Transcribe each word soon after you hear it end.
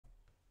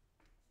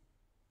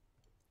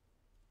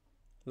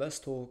Let's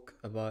talk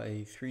about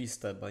a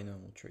three-step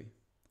binomial tree.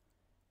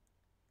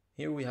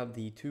 Here we have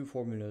the two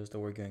formulas that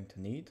we're going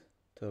to need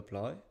to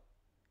apply.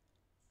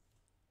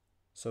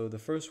 So the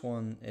first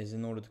one is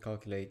in order to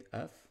calculate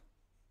f,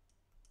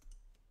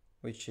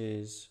 which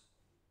is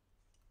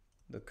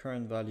the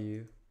current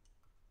value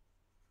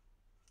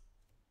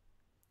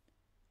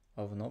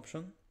of an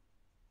option.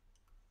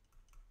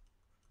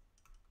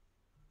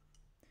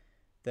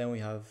 Then we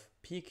have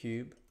p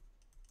cubed,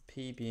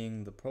 p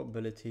being the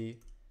probability,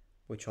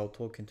 which I'll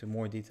talk into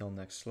more detail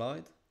next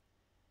slide.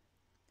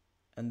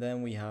 And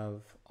then we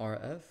have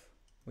RF,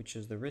 which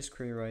is the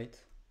risk-free rate.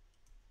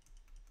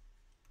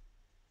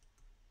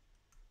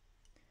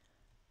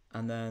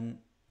 And then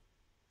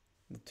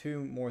the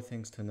two more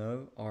things to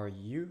know are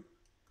U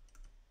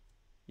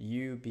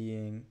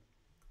being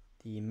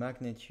the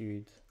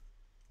magnitude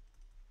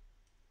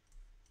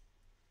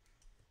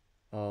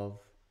of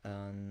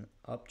an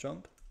up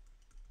jump,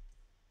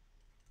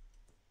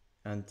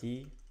 and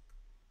D,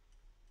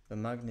 the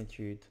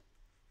magnitude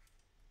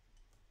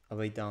of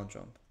a down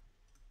jump.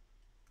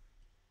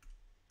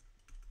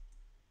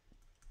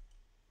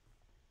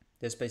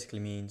 This basically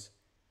means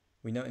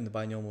we know in the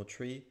binomial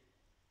tree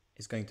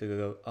it's going to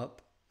go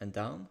up and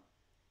down.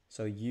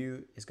 So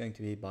U is going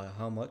to be by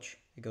how much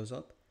it goes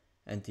up,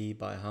 and D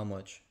by how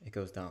much it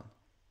goes down.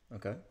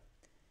 Okay.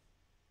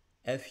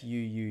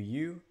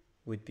 FUUU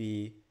would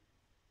be,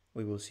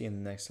 we will see in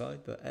the next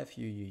slide, but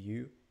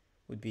FUUU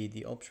would be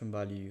the option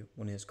value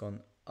when it's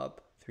gone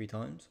up 3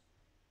 times.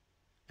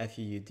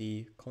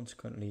 FUUD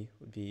consequently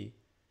would be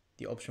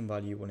the option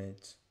value when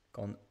it's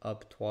gone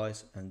up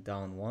twice and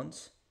down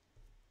once.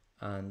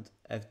 And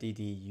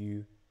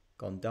FDDU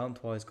gone down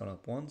twice, gone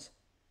up once.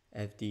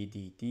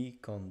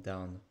 FDDD gone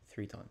down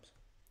 3 times.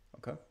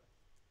 Okay?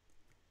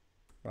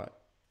 Right.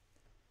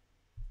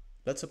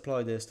 Let's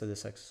apply this to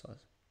this exercise.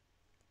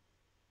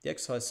 The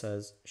exercise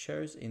says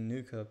shares in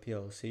Nuka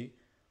plc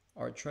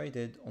are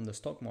traded on the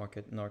stock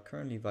market and are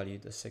currently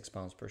valued at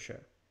 £6 per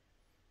share.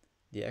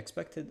 The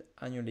expected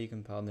annually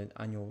compounded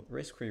annual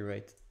risk-free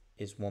rate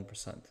is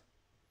 1%.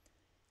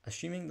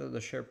 Assuming that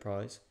the share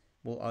price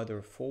will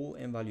either fall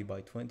in value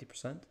by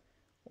 20%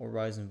 or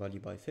rise in value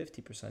by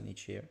 50%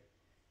 each year,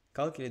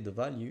 calculate the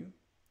value,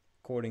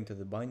 according to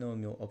the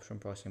Binomial Option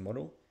Pricing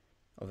Model,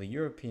 of a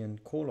European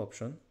call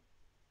option,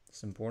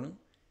 it's important,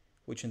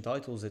 which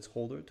entitles its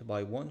holder to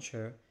buy one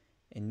share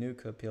in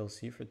Nuka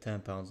plc for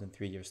 £10 in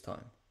 3 years'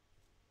 time.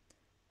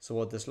 So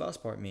what this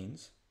last part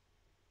means,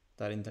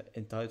 that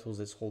entitles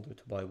its holder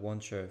to buy one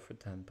share for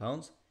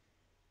 £10,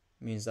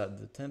 means that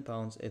the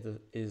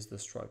 £10 is the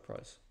strike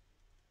price.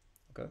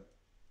 Okay?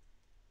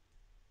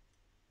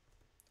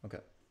 Okay.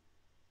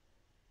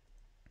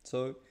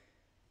 So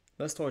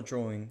let's start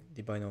drawing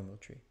the binomial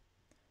tree.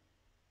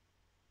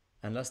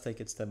 And let's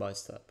take it step by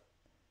step.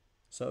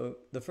 So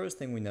the first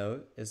thing we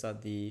know is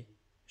that the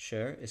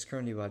share is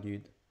currently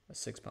valued at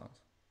 £6.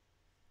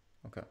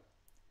 Okay.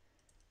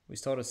 We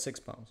start at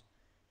 £6.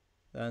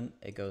 Then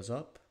it goes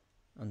up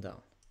and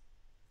down.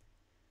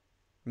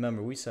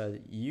 Remember, we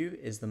said U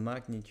is the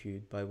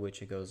magnitude by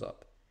which it goes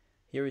up.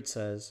 Here it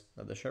says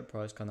that the share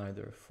price can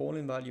either fall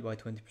in value by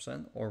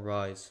 20% or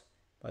rise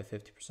by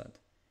 50%.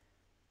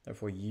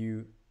 Therefore,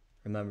 U,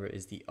 remember,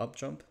 is the up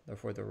jump,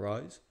 therefore the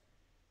rise.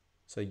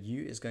 So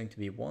U is going to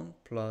be 1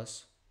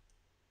 plus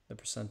the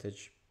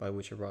percentage by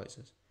which it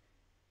rises,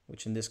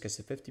 which in this case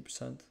is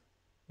 50%,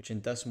 which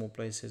in decimal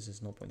places is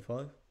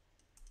 0.5.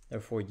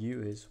 Therefore,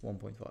 U is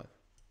 1.5.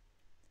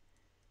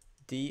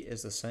 D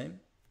is the same,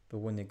 but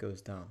when it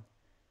goes down.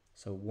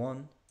 So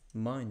 1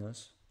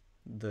 minus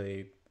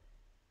the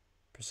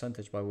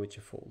percentage by which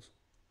it falls,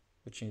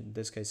 which in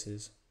this case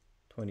is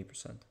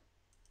 20%.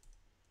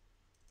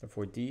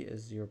 Therefore, D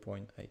is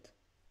 0.8.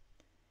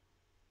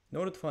 In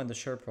order to find the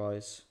share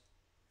price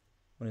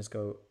when it's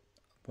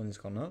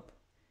gone up,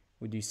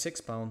 we do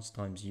 £6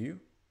 times U,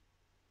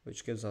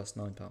 which gives us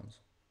 £9.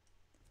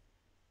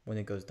 When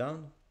it goes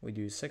down, we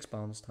do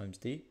 £6 times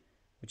D,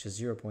 which is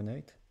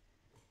 0.8,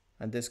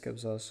 and this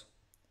gives us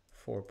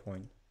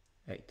 £4.8.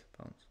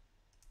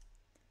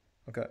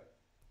 Okay.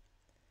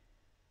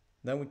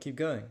 Then we keep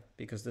going,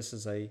 because this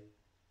is a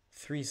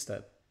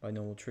 3-step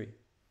binomial tree.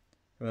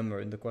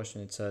 Remember, in the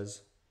question it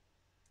says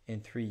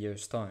in 3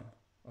 years' time.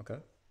 Okay.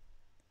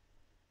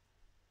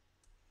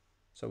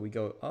 So we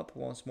go up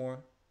once more,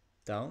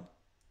 down,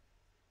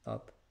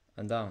 up,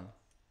 and down.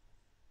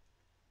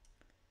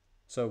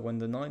 So when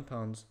the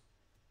 £9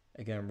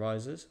 again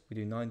rises, we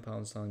do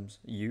 £9 times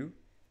U.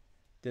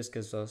 This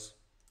gives us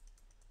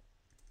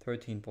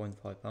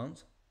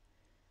 £13.5.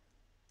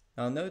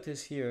 Now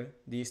notice here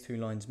these two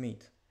lines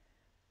meet.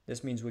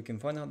 This means we can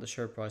find out the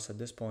share price at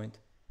this point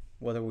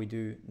whether we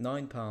do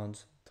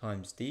 £9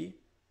 times D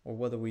or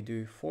whether we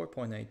do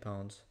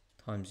 £4.8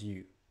 times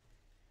U.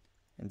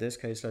 In this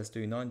case, let's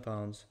do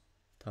 £9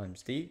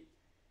 times D,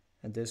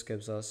 and this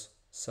gives us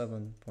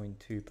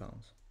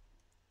 £7.2.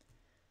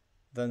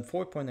 Then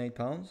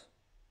 £4.8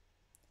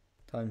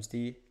 times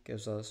D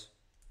gives us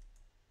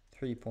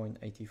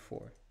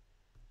 3.84.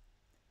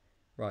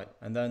 Right,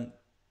 and then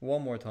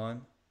one more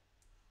time,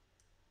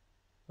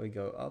 we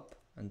go up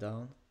and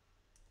down,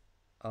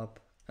 up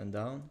and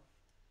down,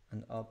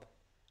 and up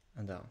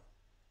and down.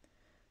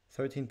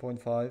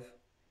 13.5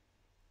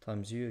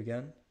 times U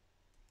again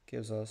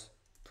gives us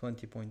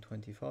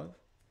 20.25.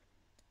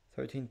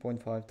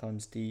 13.5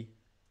 times D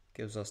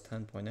gives us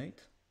 10.8.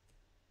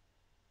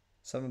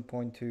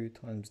 7.2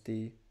 times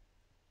D,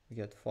 we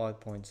get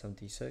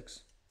 5.76.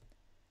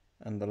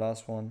 And the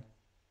last one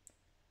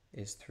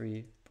is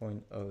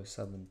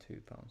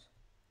 3.072 pounds.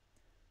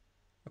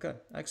 Okay,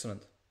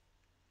 excellent.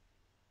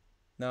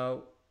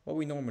 Now, what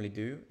we normally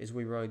do is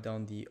we write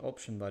down the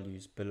option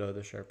values below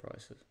the share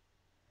prices.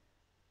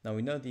 Now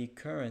we know the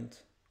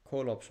current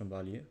call option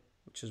value,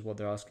 which is what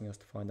they're asking us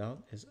to find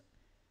out, is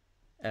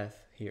F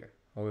here.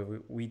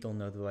 However, we don't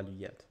know the value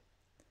yet.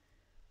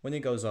 When it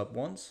goes up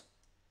once,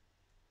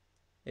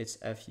 it's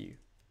FU.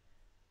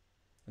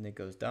 When it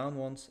goes down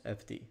once,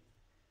 FD.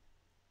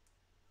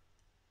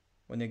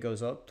 When it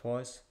goes up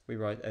twice, we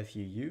write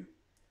FUU.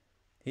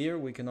 Here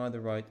we can either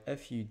write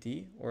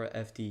FUD or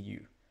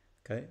FDU.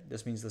 Okay,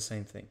 this means the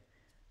same thing.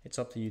 It's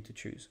up to you to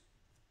choose.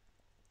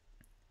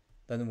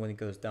 Then when it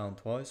goes down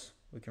twice,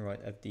 we can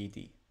write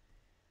FDD.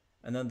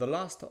 And then the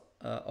last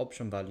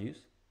option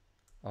values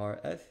are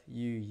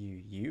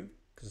FUUU,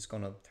 because it's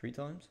gone up 3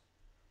 times,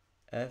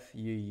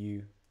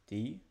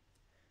 FUUD,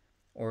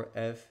 or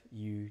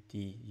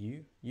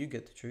FUDU, you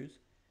get to choose.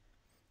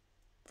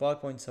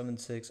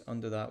 5.76,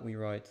 under that we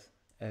write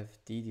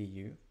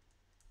FDDU,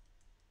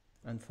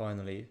 and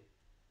finally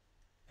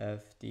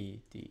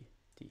FDDD.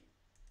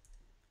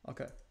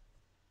 Okay,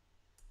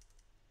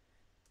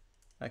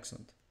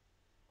 excellent.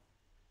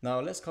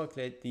 Now let's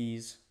calculate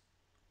these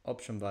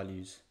option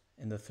values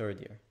in the third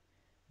year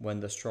when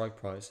the strike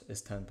price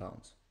is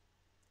 £10.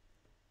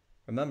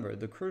 Remember,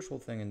 the crucial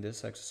thing in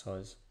this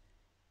exercise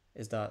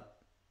is that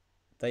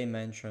they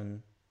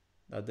mention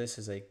that this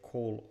is a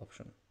call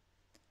option.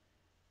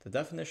 The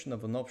definition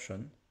of an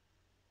option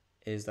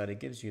is that it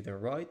gives you the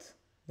right,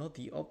 not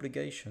the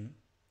obligation,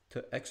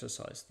 to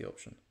exercise the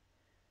option.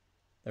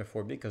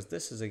 Therefore, because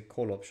this is a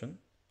call option,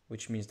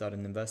 which means that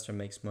an investor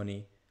makes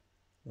money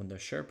when the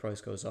share price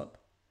goes up,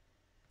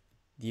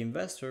 the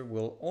investor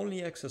will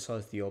only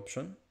exercise the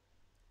option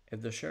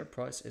if the share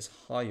price is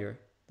higher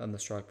than the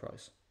strike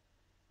price.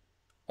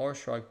 Our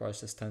strike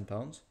price is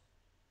 £10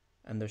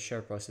 and the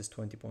share price is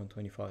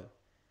 20.25.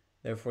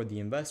 Therefore, the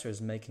investor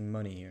is making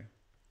money here.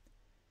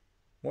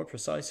 More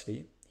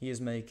precisely, he is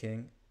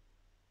making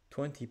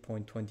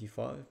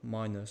 20.25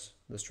 minus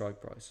the strike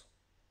price,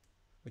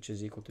 which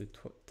is equal to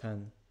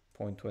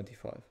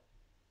 10.25.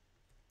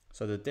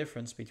 So the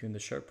difference between the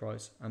share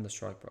price and the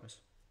strike price.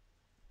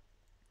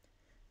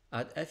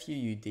 At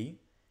FUUD,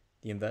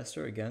 the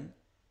investor again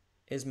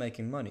is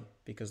making money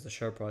because the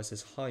share price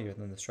is higher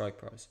than the strike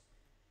price.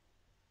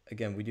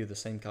 Again, we do the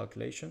same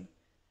calculation.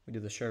 We do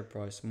the share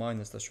price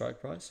minus the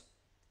strike price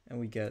and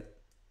we get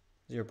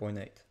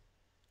 0.8.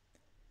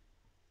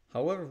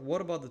 However,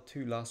 what about the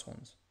two last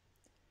ones?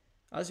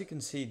 As you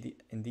can see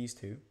in these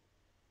two,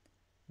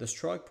 the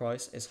strike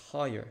price is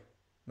higher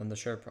than the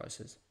share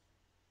prices.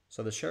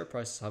 So the share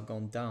prices have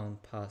gone down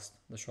past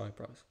the strike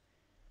price.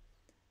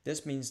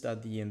 This means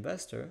that the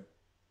investor,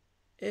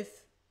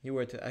 if he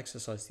were to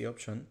exercise the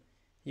option,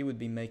 he would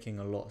be making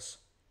a loss.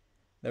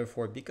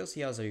 Therefore, because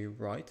he has a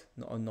right,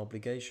 not an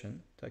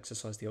obligation, to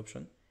exercise the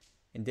option,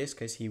 in this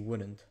case he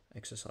wouldn't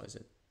exercise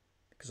it,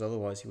 because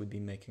otherwise he would be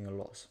making a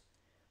loss.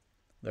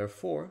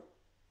 Therefore,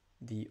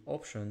 the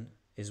option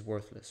is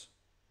worthless.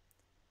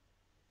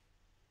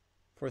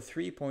 For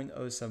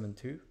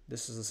 3.072,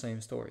 this is the same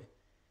story.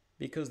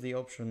 Because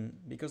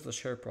the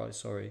share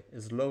price,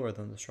 is lower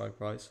than the strike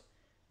price,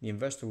 the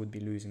investor would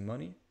be losing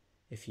money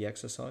if he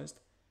exercised.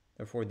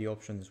 Therefore, the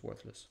option is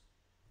worthless.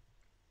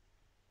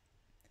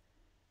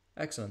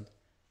 Excellent.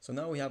 So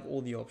now we have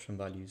all the option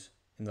values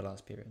in the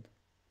last period.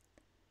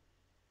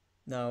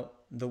 Now,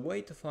 the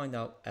way to find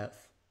out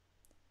F,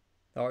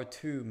 there are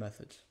two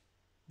methods.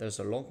 There's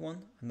a long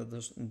one and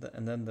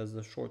then there's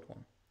the short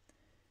one.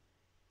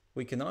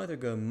 We can either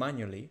go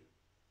manually,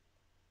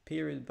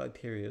 period by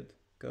period,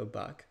 go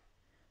back.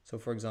 So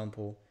for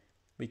example,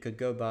 we could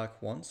go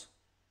back once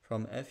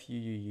from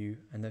FUUU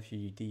and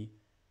FUUD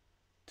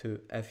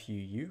to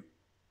FUU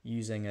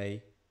using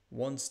a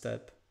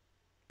one-step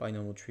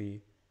binomial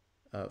tree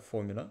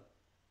formula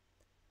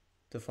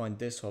to find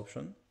this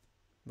option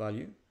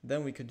value.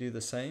 Then we could do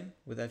the same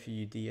with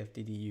FUUD,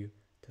 FDDU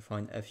to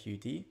find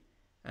FUD,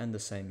 and the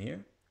same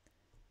here.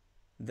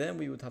 Then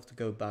we would have to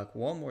go back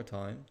one more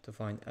time to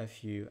find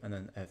FU and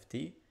then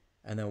FD,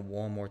 and then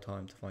one more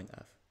time to find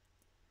F.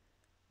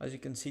 As you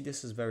can see,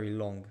 this is very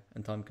long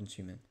and time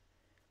consuming.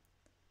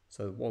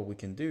 So what we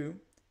can do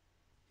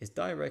is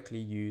directly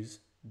use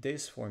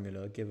this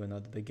formula given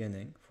at the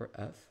beginning for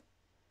F,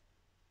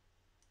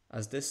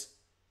 as this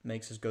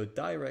makes us go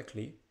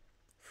directly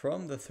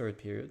from the third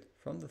period,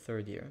 from the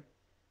third year,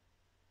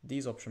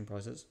 these option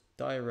prices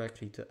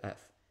directly to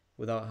F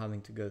without having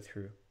to go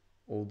through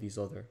all these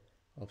other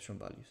option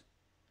values.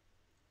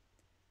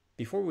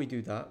 Before we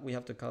do that, we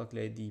have to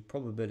calculate the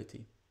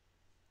probability.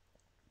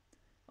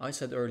 I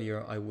said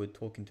earlier I would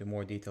talk into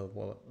more detail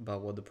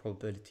about what the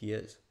probability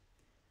is.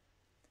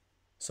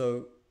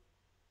 So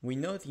we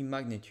know the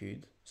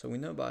magnitude, so we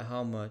know by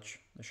how much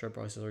the share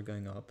prices are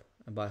going up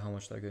and by how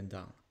much they're going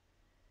down.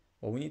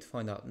 What we need to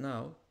find out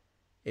now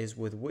is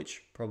with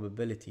which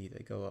probability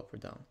they go up or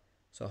down.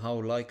 So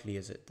how likely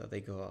is it that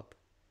they go up?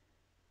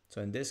 So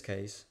in this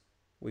case,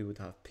 we would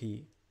have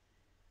P,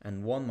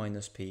 and 1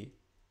 minus P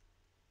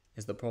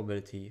is the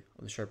probability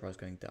of the share price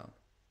going down.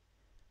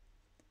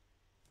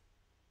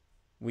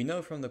 We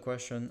know from the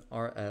question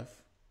RF,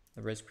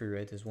 the risk-free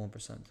rate is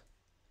 1%.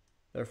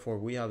 Therefore,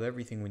 we have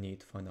everything we need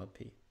to find out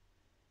P.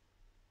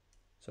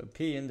 So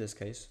P in this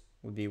case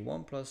would be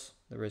 1 plus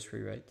the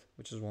risk-free rate,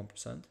 which is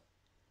 1%.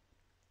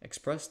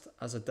 Expressed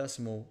as a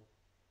decimal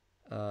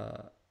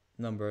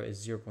number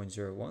is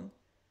 0.01.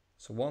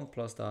 So 1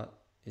 plus that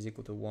is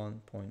equal to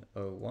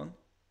 1.01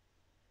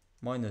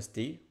 minus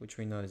D, which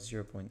we know is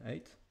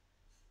 0.8,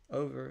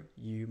 over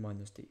U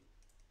minus D.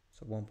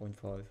 So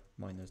 1.5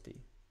 minus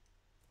D.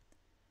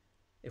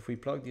 If we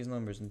plug these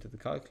numbers into the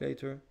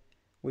calculator,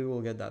 we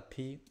will get that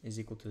P is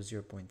equal to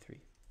 0.3.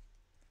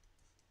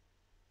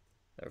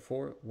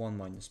 Therefore, 1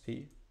 minus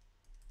P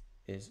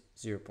is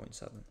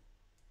 0.7.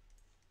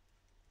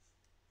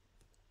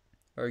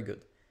 Very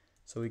good.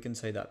 So we can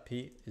say that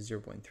P is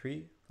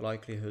 0.3,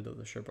 likelihood of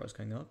the share price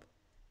going up,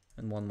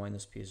 and 1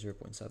 minus P is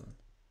 0.7.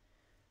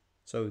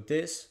 So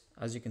this,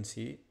 as you can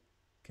see,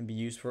 can be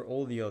used for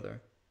all the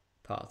other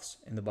paths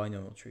in the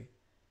binomial tree.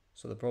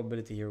 So the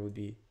probability here would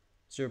be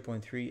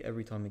 0.3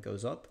 every time it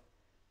goes up.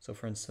 So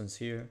for instance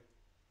here,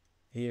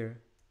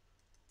 here,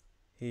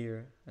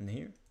 here, and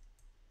here.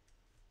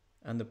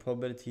 And the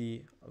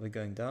probability of it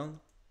going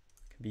down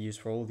can be used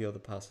for all the other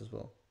paths as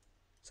well.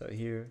 So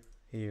here,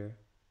 here,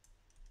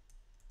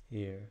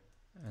 here,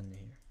 and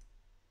here.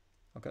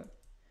 Okay?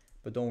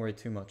 But don't worry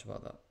too much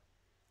about that.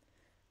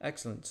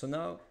 Excellent. So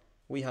now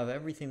we have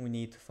everything we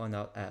need to find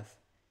out F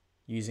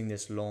using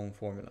this long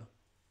formula.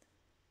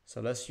 So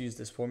let's use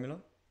this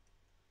formula.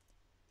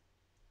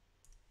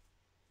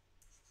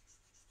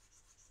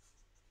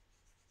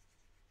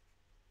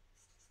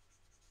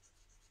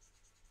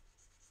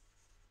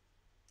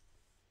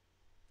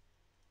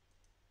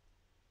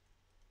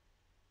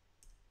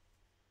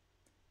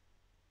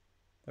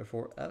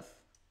 Therefore, F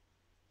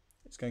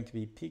is going to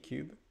be P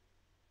cube,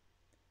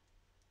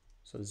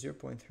 so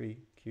 0.3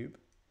 cube,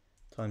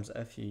 times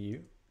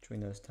FUU, which we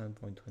know is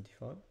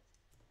 10.25,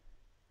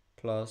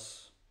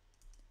 plus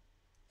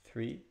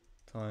 3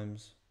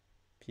 times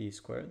P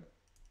squared,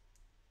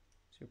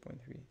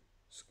 0.3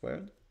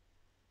 squared,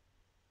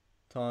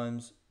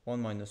 times 1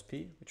 minus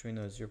P, which we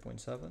know is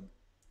 0.7,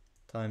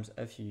 times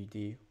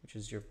FUD, which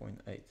is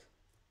 0.8.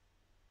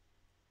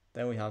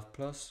 Then we have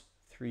plus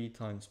 3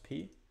 times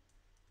P,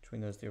 which we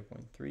know is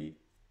 0.3,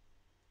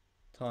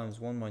 times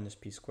 1 minus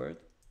P squared,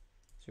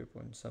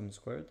 0.7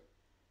 squared,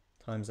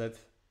 times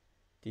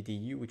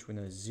FDDU, which we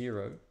know is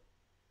 0.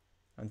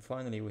 And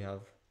finally we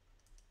have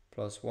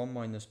plus 1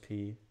 minus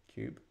P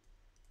cube,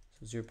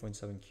 so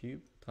 0.7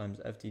 cube, times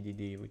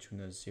FDDD, which we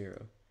know is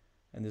 0.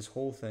 And this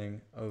whole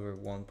thing over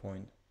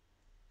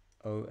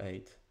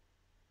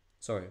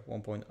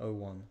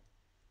 1.01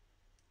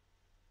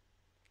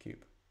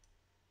 cube.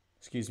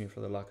 Excuse me for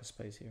the lack of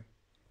space here.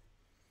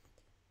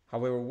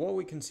 However, what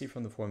we can see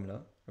from the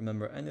formula,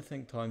 remember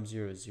anything times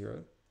 0 is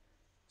 0.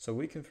 So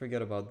we can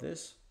forget about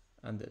this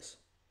and this.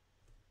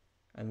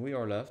 And we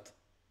are left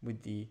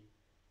with the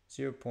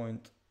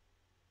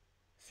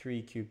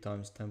 0.3 cube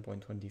times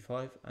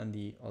 10.25 and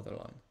the other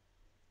line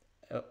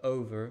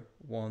over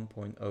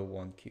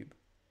 1.01 cube.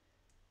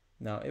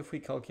 Now if we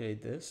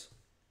calculate this,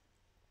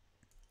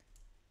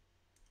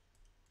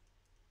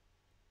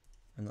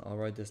 and I'll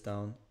write this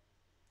down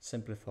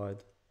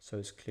simplified so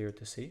it's clear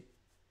to see,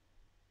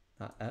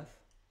 that F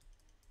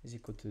is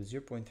equal to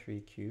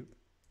 0.3 cube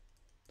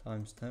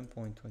times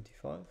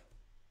 10.25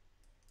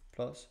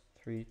 plus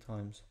 3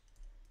 times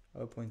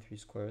 0.3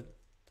 squared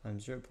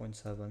times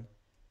 0.7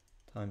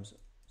 times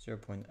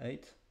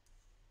 0.8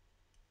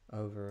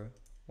 over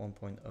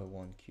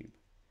 1.01 cube.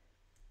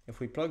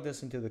 If we plug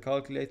this into the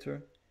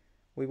calculator,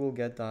 we will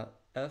get that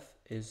F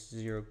is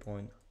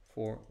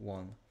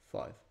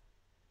 0.415.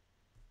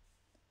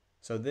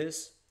 So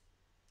this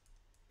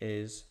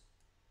is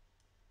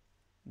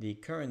the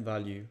current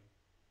value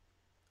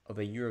of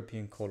a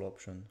European call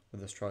option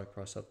with a strike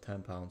price of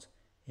 £10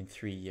 in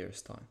 3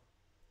 years' time.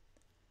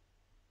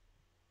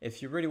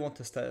 If you really want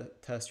to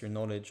test your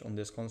knowledge on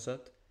this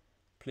concept,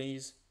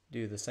 please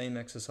do the same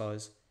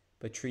exercise,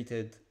 but treat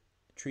it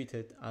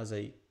as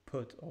a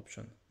put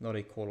option, not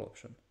a call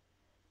option.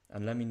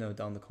 And let me know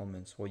down in the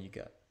comments what you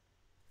get.